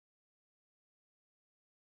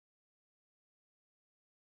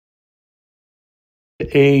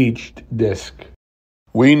aged disc.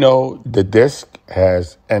 We know the disc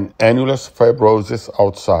has an annulus fibrosis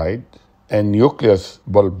outside and nucleus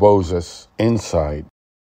bulbosus inside.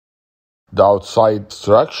 The outside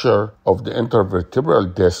structure of the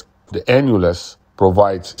intervertebral disc, the annulus,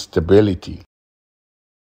 provides stability.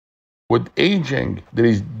 With aging, there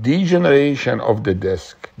is degeneration of the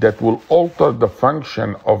disc that will alter the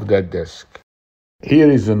function of that disc.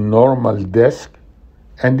 Here is a normal disc,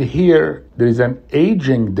 and here there is an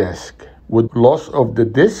aging disc with loss of the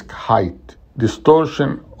disc height,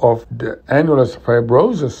 distortion of the annulus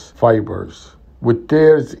fibrosus fibers, with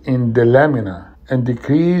tears in the lamina, and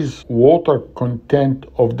decreased water content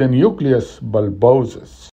of the nucleus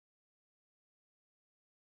bulbosus.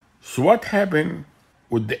 So what happened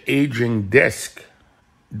with the aging disc?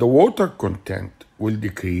 The water content will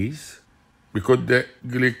decrease because the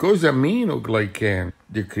glycosaminoglycan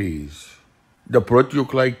decrease, the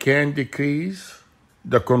proteoglycan decrease,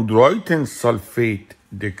 the chondroitin sulfate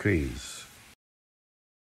decrease.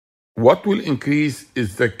 What will increase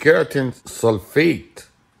is the keratin sulfate,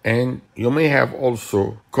 and you may have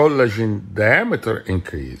also collagen diameter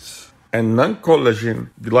increase and non-collagen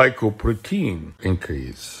glycoprotein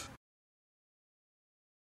increase.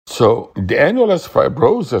 So the annulus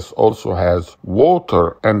fibrosus also has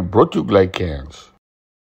water and proteoglycans.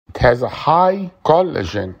 It has a high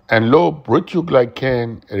collagen and low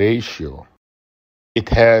proteoglycan ratio. It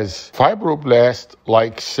has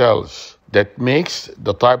fibroblast-like cells that makes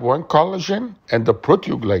the type 1 collagen and the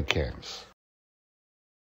proteoglycans.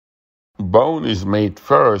 Bone is made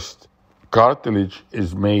first, cartilage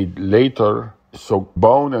is made later, so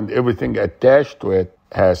bone and everything attached to it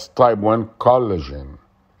has type 1 collagen.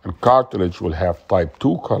 And cartilage will have type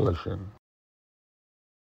 2 collagen.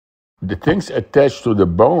 The things attached to the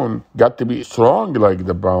bone got to be strong like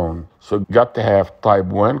the bone, so it got to have type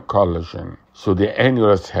 1 collagen. So the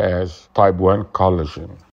annulus has type 1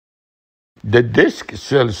 collagen. The disc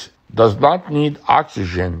cells does not need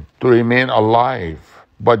oxygen to remain alive,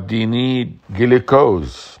 but they need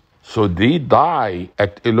glucose. So they die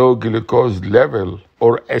at a low glucose level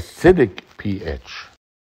or acidic pH.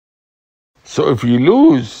 So if you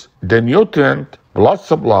lose the nutrient blood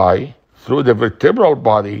supply through the vertebral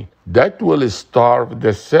body, that will starve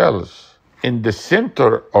the cells in the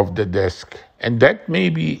center of the disc, and that may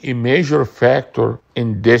be a major factor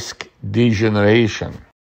in disc degeneration.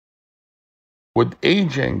 With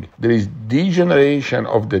aging, there is degeneration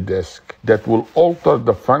of the disc that will alter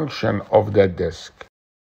the function of that disc.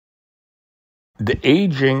 The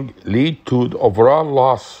aging leads to the overall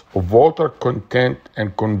loss of water content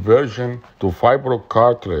and conversion to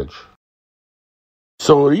fibrocartilage.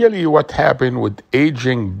 So really what happened with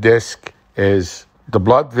aging disc is the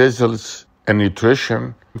blood vessels and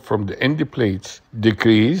nutrition from the endoplates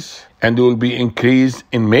decrease, and there will be increase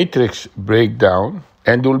in matrix breakdown,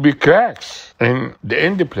 and there will be cracks in the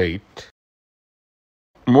endoplate,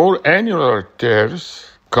 more annular tears,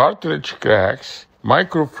 cartilage cracks,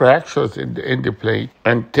 microfractures in the endoplate,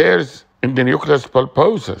 and tears in the nucleus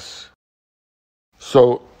pulposus.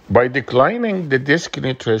 So by declining the disc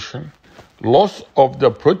nutrition, loss of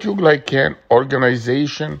the proteoglycan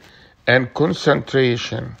organization and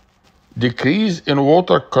concentration, decrease in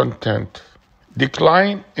water content,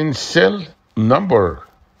 decline in cell number,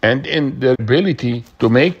 and in the ability to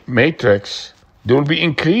make matrix, there will be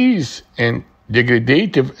increase in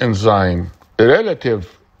degradative enzyme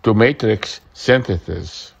relative to matrix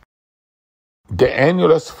synthesis. The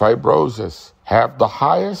annulus fibrosus have the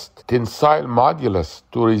highest tensile modulus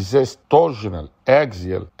to resist torsional,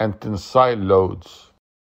 axial, and tensile loads.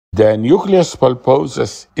 The nucleus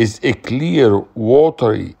pulposus is a clear,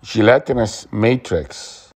 watery, gelatinous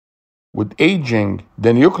matrix. With aging,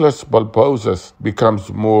 the nucleus pulposus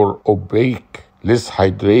becomes more opaque, less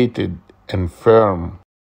hydrated, and firm.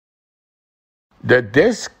 The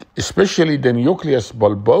disc, especially the nucleus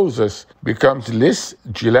bulbosus, becomes less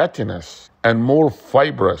gelatinous and more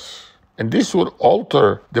fibrous. And this will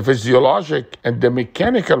alter the physiologic and the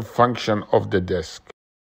mechanical function of the disc.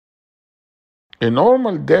 A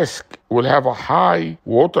normal disc will have a high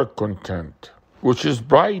water content, which is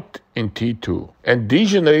bright in T2, and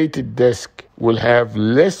degenerated disc will have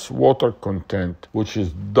less water content, which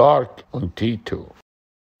is dark on T2.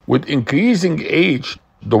 With increasing age,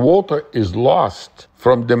 the water is lost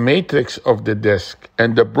from the matrix of the disc,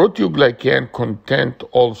 and the proteoglycan content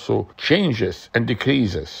also changes and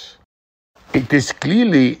decreases. It is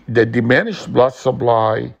clearly the diminished blood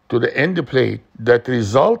supply to the endoplate that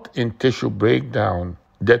result in tissue breakdown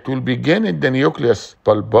that will begin in the nucleus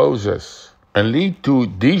pulposus and lead to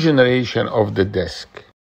degeneration of the disc.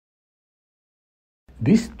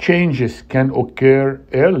 These changes can occur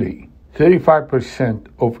early. 35%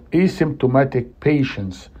 of asymptomatic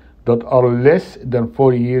patients that are less than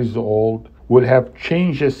 40 years old will have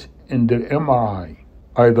changes in their MRI,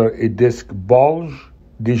 either a disc bulge,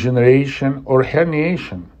 degeneration, or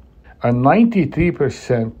herniation. And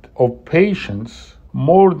 93% of patients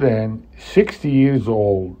more than 60 years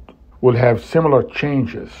old will have similar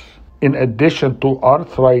changes, in addition to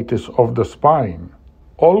arthritis of the spine.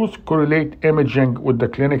 Always correlate imaging with the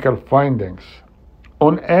clinical findings.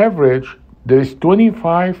 On average, there is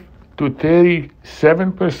 25 to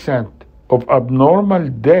 37% of abnormal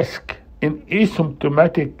disc in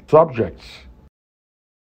asymptomatic subjects.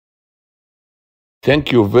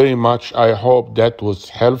 Thank you very much. I hope that was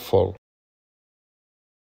helpful.